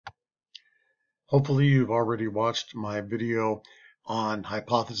Hopefully you've already watched my video on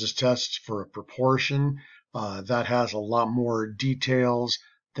hypothesis tests for a proportion. That has a lot more details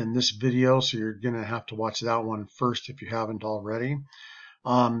than this video, so you're going to have to watch that one first if you haven't already.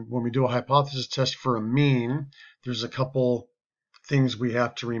 When we do a hypothesis test for a mean, there's a couple things we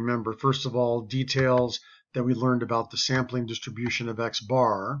have to remember. First of all, details that we learned about the sampling distribution of x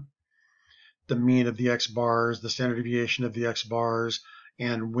bar, the mean of the x bars, the standard deviation of the x bars,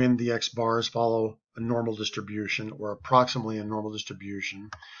 and when the x bars follow a normal distribution or approximately a normal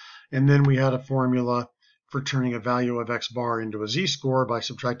distribution. And then we had a formula for turning a value of x bar into a z-score by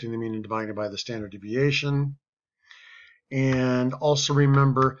subtracting the mean and dividing it by the standard deviation. And also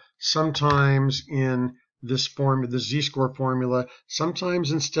remember, sometimes in this formula, the z-score formula,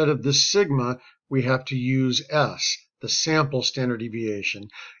 sometimes instead of this sigma, we have to use s, the sample standard deviation.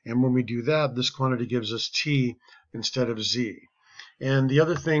 And when we do that, this quantity gives us t instead of z. And the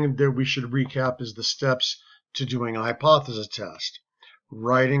other thing that we should recap is the steps to doing a hypothesis test.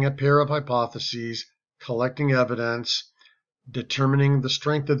 Writing a pair of hypotheses, collecting evidence, determining the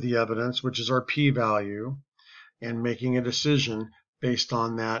strength of the evidence, which is our p-value, and making a decision based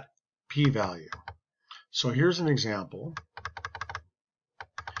on that p-value. So here's an example.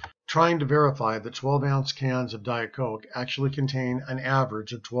 Trying to verify that 12-ounce cans of Diet Coke actually contain an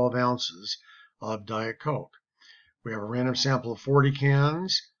average of 12 ounces of Diet Coke. We have a random sample of 40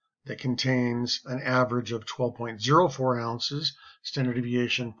 cans that contains an average of 12.04 ounces, standard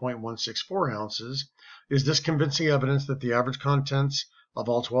deviation 0.164 ounces. Is this convincing evidence that the average contents of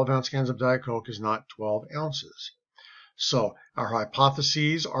all 12-ounce cans of Diet Coke is not 12 ounces? So our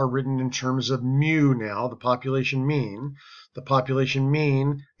hypotheses are written in terms of mu now, the population mean. The population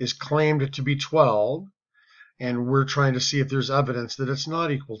mean is claimed to be 12, and we're trying to see if there's evidence that it's not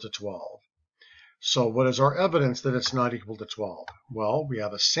equal to 12. So what is our evidence that it's not equal to 12? Well, we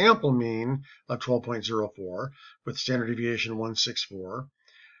have a sample mean of 12.04 with standard deviation 164,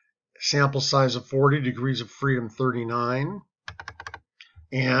 sample size of 40, degrees of freedom 39,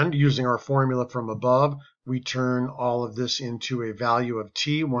 and using our formula from above, we turn all of this into a value of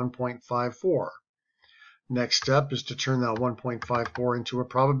t, 1.54. Next step is to turn that 1.54 into a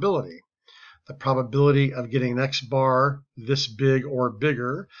probability. The probability of getting an x bar this big or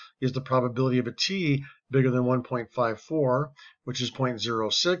bigger is the probability of a t bigger than 1.54, which is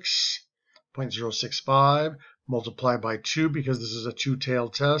 0.06, 0.065, multiplied by 2 because this is a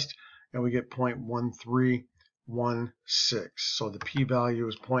two-tailed test, and we get 0.1316. So the p-value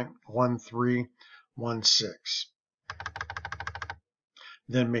is 0.1316.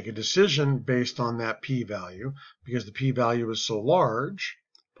 Then make a decision based on that p-value. Because the p-value is so large,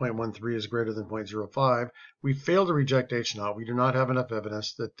 0.13 is greater than 0.05, we fail to reject H0. We do not have enough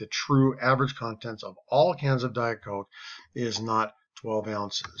evidence that the true average contents of all cans of Diet Coke is not 12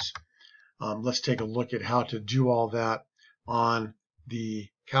 ounces. Let's take a look at how to do all that on the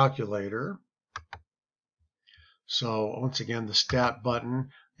calculator. So once again, the stat button,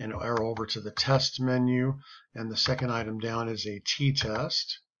 and arrow over to the test menu, and the second item down is a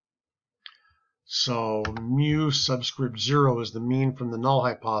t-test. So mu subscript 0 is the mean from the null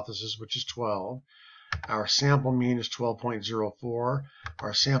hypothesis, which is 12. Our sample mean is 12.04.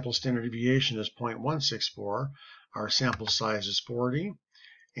 Our sample standard deviation is 0.164. Our sample size is 40.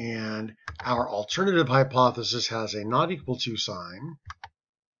 And our alternative hypothesis has a not equal to sign.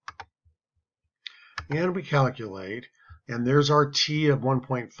 And we calculate, and there's our t of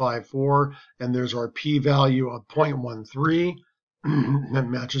 1.54, and there's our p-value of 0.13. That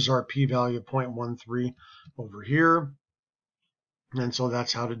matches our p-value of 0.13 over here. And so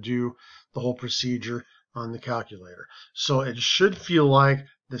that's how to do the whole procedure on the calculator. So it should feel like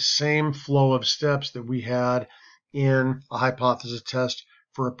the same flow of steps that we had in a hypothesis test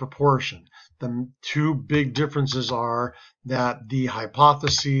for a proportion. The two big differences are that the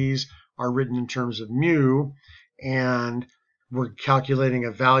hypotheses are written in terms of mu, and we're calculating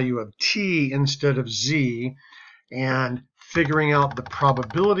a value of t instead of z, and figuring out the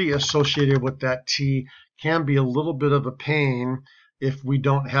probability associated with that t can be a little bit of a pain if we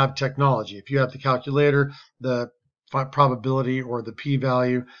don't have technology. If you have the calculator, the probability or the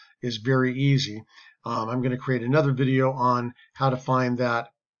p-value is very easy. I'm going to create another video on how to find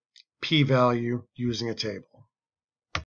that p-value using a table.